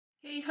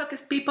Hey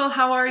Hookist people,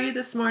 how are you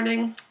this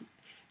morning?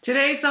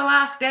 Today's the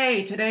last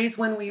day. Today's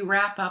when we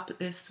wrap up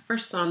this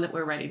first song that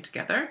we're writing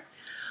together.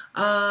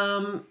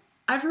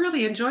 I've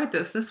really enjoyed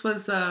this. This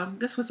was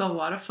a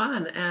lot of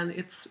fun, and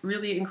it's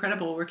really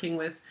incredible working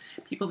with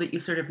people that you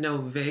sort of know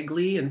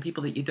vaguely and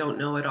people that you don't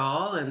know at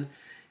all, and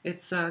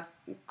it's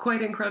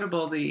quite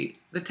incredible the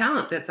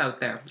talent that's out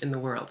there in the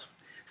world.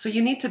 So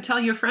you need to tell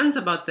your friends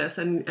about this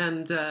and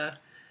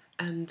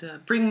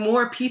bring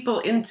more people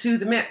into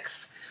the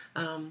mix.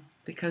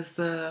 Because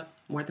the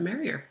more the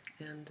merrier,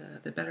 and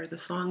the better the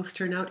songs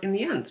turn out in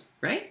the end,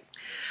 right?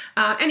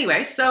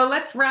 Anyway, so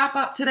let's wrap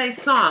up today's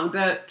song.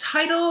 The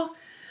title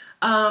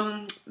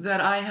that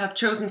I have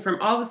chosen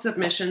from all the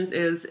submissions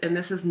is, and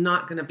this is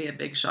not going to be a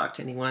big shock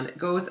to anyone, it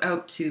goes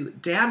out to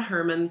Dan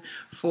Herman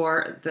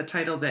for the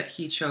title that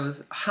he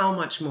chose, How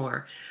Much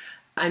More.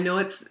 I know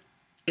it's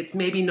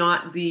maybe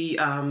not the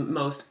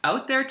most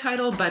out there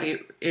title, but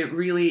it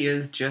really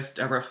is just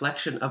a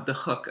reflection of the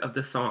hook of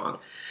the song.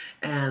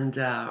 And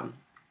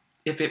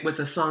if it was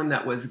a song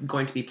that was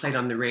going to be played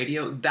on the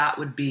radio, that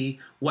would be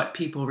what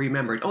people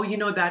remembered. Oh, you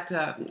know that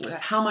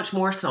How Much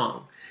More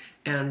song.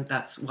 And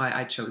that's why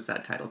I chose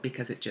that title,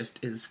 because it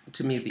just is,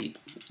 to me,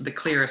 the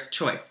clearest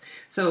choice.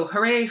 So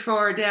hooray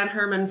for Dan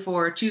Herman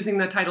for choosing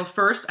the title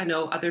first. I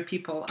know other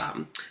people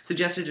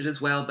suggested it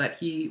as well, but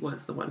he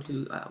was the one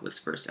who was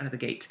first out of the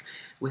gate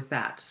with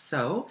that.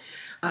 So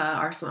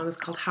our song is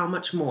called How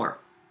Much More.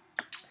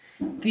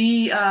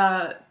 The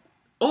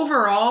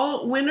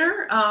overall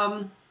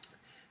winner,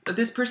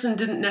 this person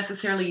didn't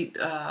necessarily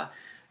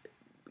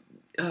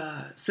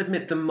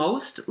submit the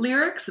most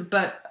lyrics,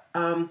 but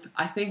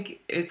I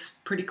think it's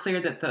pretty clear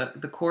that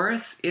the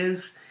chorus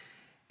is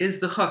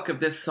the hook of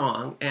this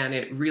song, and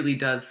it really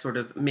does sort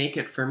of make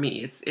it for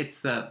me.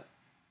 It's the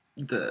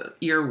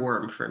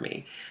earworm for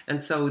me.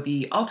 And so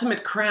the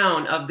ultimate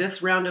crown of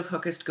this round of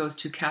Hookist goes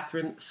to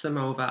Catherine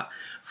Samova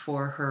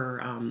for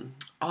her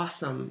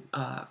awesome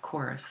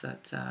chorus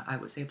that I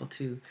was able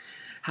to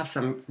have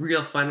some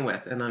real fun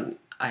with. And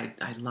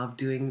I love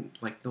doing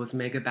like those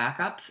mega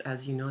backups.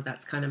 As you know,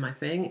 that's kind of my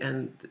thing,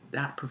 and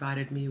that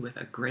provided me with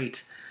a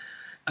great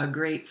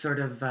sort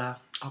of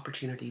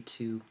opportunity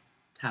to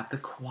have the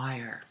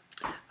choir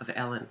of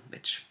Ellen,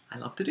 which I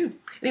love to do.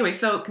 Anyway,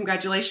 so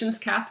congratulations,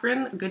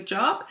 Catherine. Good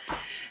job.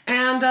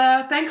 And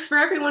thanks for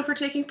everyone for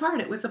taking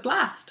part. It was a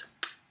blast.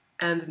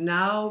 And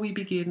now we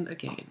begin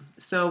again.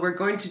 So we're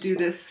going to do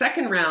this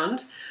second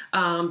round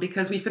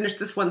because we finished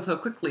this one so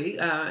quickly,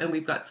 and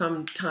we've got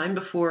some time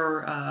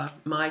before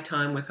my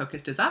time with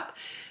Hookist is up.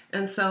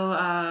 And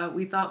so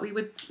we thought we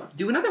would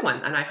do another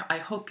one. And I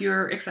hope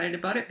you're excited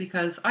about it,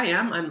 because I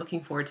am. I'm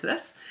looking forward to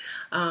this.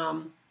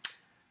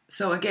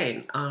 So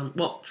again,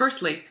 well,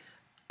 firstly,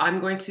 I'm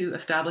going to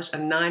establish a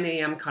 9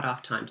 a.m.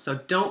 cutoff time. So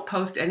don't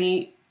post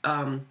any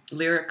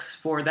lyrics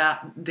for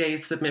that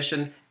day's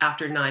submission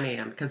after 9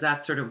 a.m. because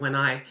that's sort of when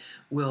I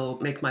will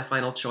make my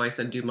final choice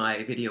and do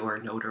my video or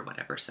note or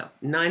whatever. So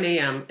 9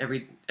 a.m.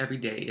 every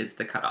day is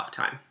the cutoff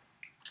time.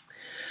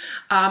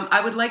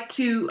 I would like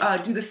to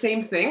do the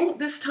same thing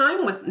this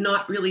time with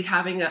not really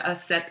having a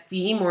set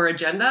theme or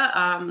agenda.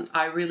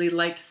 I really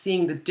liked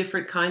seeing the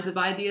different kinds of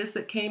ideas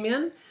that came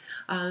in.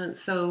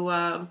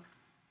 So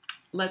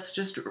let's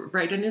just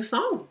write a new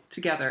song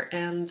together,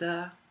 and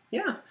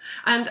yeah.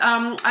 And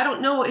I don't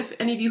know if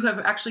any of you have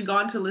actually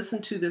gone to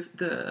listen to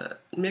the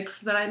mix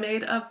that I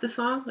made of the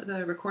song,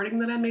 the recording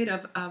that I made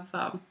of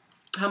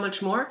How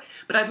Much More,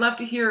 but I'd love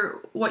to hear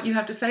what you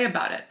have to say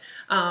about it.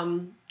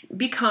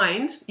 Be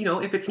kind, you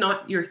know, if it's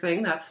not your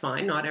thing, that's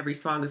fine. Not every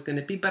song is going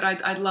to be, but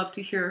I'd love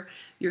to hear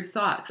your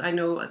thoughts. I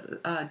know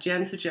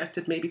Jen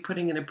suggested maybe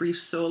putting in a brief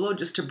solo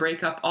just to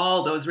break up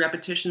all those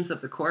repetitions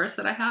of the chorus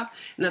that I have,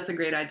 and that's a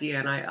great idea,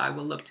 and I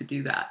will look to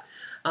do that.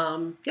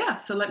 Yeah,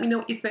 so let me know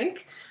what you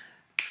think.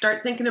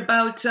 Start thinking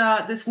about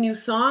this new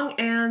song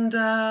and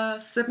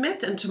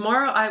submit, and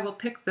tomorrow I will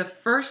pick the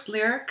first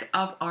lyric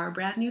of our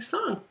brand new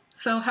song.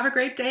 So have a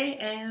great day,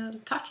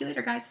 and talk to you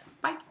later, guys.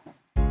 Bye.